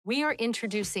we are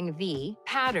introducing the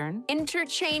pattern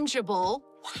interchangeable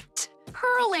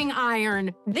curling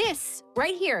iron. This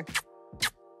right here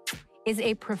is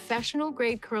a professional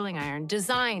grade curling iron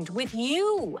designed with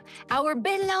you, our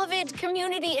beloved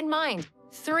community, in mind.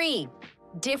 3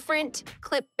 different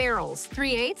clip barrels,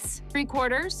 3/8,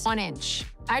 3/4, 1 inch.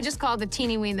 I just call the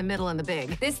teeny ween the middle and the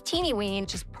big. This teeny ween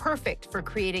is perfect for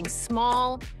creating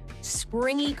small,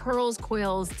 springy curls,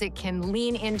 coils that can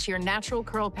lean into your natural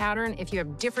curl pattern. If you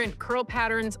have different curl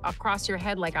patterns across your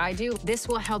head like I do, this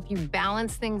will help you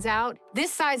balance things out.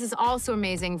 This size is also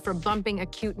amazing for bumping a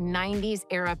cute 90s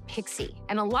era pixie.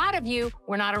 And a lot of you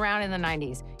were not around in the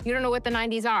 90s. You don't know what the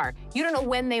 90s are. You don't know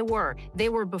when they were. They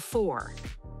were before.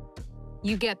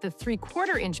 You get the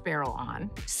 3/4 inch barrel on,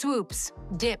 swoops,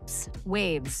 dips,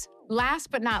 waves.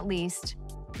 Last but not least,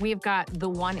 we've got the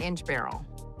 1 inch barrel.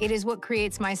 It is what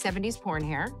creates my 70s porn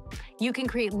hair. You can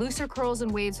create looser curls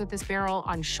and waves with this barrel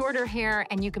on shorter hair,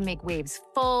 and you can make waves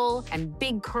full and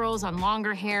big curls on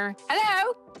longer hair.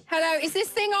 Hello? Hello, is this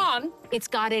thing on? It's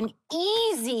got an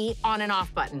easy on and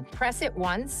off button. Press it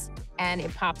once and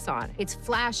it pops on. It's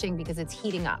flashing because it's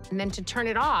heating up. And then to turn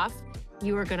it off,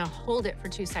 you are gonna hold it for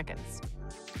 2 seconds.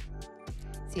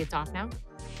 See, it's off now?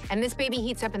 And this baby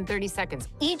heats up in 30 seconds.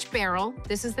 Each barrel,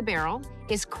 this is the barrel,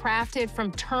 is crafted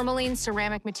from tourmaline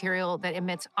ceramic material that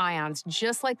emits ions,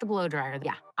 just like the blow dryer.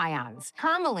 Yeah, ions.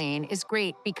 Tourmaline is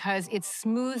great because it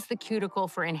smooths the cuticle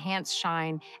for enhanced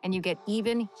shine, and you get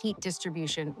even heat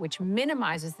distribution, which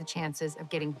minimizes the chances of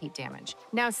getting heat damage.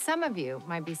 Now, some of you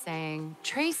might be saying,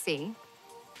 Tracee,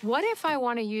 what if I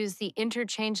want to use the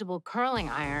interchangeable curling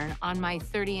iron on my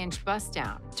 30-inch bust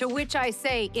down? To which I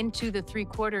say, into the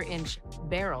 3/4 inch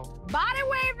barrel. Body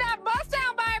wave that bust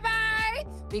down, bye-bye,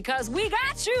 because we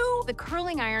got you. The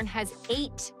curling iron has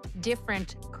 8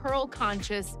 different curl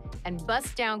conscious and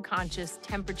bust down conscious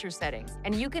temperature settings,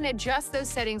 and you can adjust those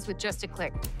settings with just a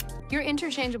click. Your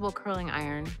interchangeable curling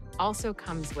iron also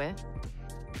comes with,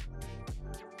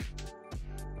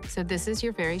 so this is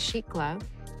your very chic glove.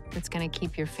 It's gonna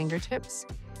keep your fingertips,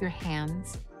 your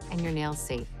hands, and your nails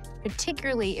safe,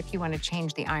 particularly if you wanna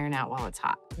change the iron out while it's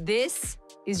hot. This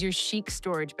is your chic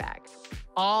storage bag.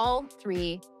 All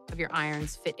 3 of your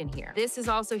irons fit in here. This is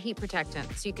also heat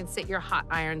protectant, so you can sit your hot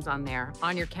irons on there,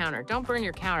 on your counter. Don't burn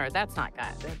your counter, that's not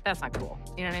good. That's not cool,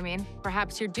 you know what I mean?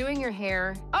 Perhaps you're doing your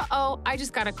hair, I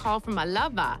just got a call from my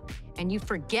lover, and you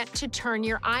forget to turn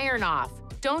your iron off.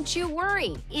 Don't you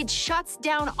worry, it shuts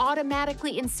down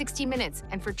automatically in 60 minutes.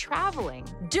 And for traveling,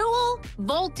 dual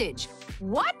voltage.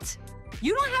 What?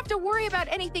 You don't have to worry about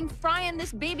anything frying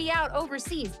this baby out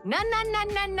overseas. Nah.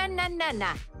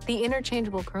 The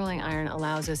interchangeable curling iron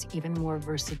allows us even more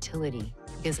versatility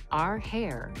because our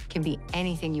hair can be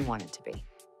anything you want it to be.